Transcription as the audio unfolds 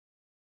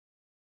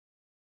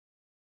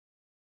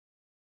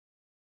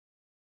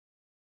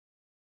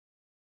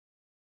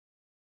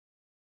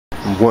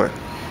one.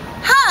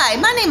 Hi,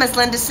 my name is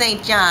Linda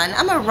St. John.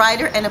 I'm a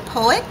writer and a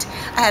poet.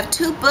 I have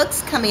 2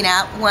 books coming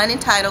out, one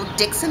entitled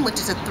Dixon, which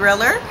is a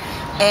thriller,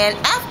 and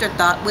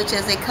Afterthought, which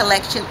is a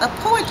collection of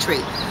poetry.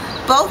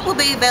 Both will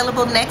be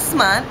available next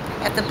month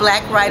at the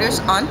Black Writers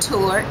on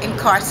Tour in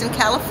Carson,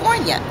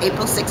 California,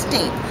 April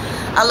 16th.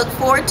 I look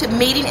forward to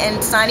meeting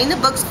and signing the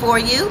books for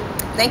you.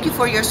 Thank you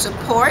for your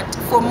support.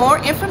 For more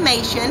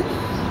information,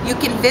 you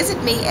can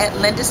visit me at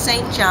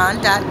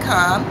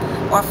lindastjohn.com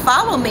or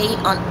follow me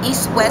on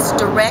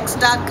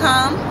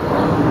eastwestdirects.com,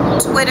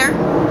 Twitter,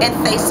 and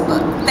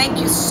Facebook. Thank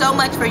you so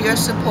much for your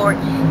support,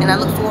 and I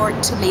look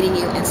forward to meeting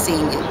you and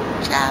seeing you.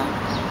 Ciao.